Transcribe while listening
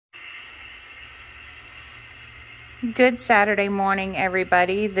Good Saturday morning,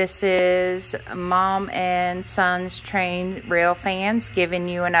 everybody. This is Mom and Son's Train Rail Fans giving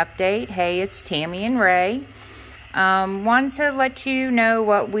you an update. Hey, it's Tammy and Ray. Wanted to let you know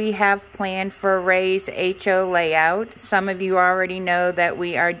what we have planned for Ray's HO layout. Some of you already know that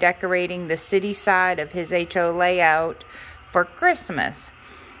we are decorating the city side of his HO layout for Christmas.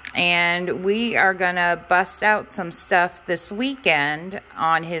 And we are gonna bust out some stuff this weekend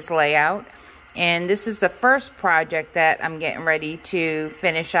on his layout. And this is the first project that I'm getting ready to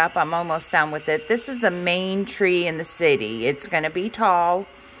finish up. I'm almost done with it. This is the main tree in the city. It's going to be tall,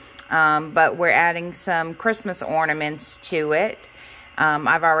 but we're adding some Christmas ornaments to it.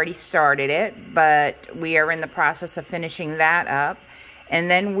 I've already started it, but we are in the process of finishing that up. And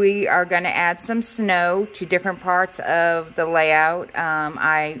then we are going to add some snow to different parts of the layout.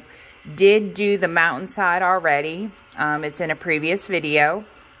 I did do the mountainside already. It's in a previous video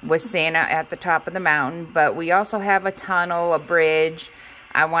with Santa at the top of the mountain, but we also have a tunnel, a bridge.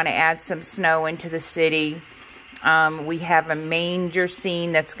 I want to add some snow into the city. We have a manger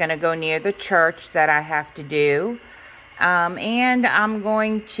scene that's going to go near the church that I have to do. And I'm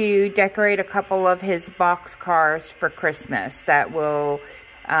going to decorate a couple of his box cars for Christmas that will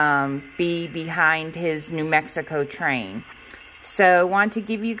be behind his New Mexico train. So, want to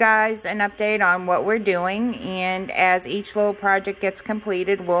give you guys an update on what we're doing, and as each little project gets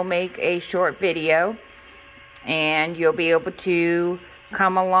completed, we'll make a short video, and you'll be able to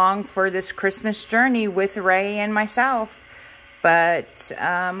come along for this Christmas journey with Ray and myself. But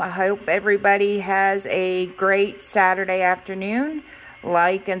I hope everybody has a great Saturday afternoon.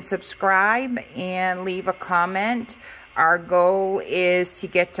 Like and subscribe and leave a comment. Our goal is to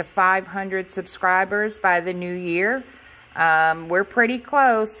get to 500 subscribers by the new year. We're pretty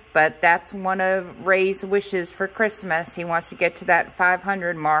close, but that's one of Ray's wishes for Christmas. He wants to get to that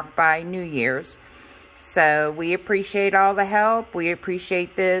 500 mark by New Year's. So we appreciate all the help. We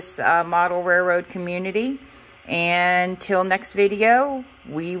appreciate this model railroad community. And till next video,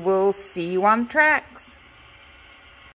 we will see you on the tracks.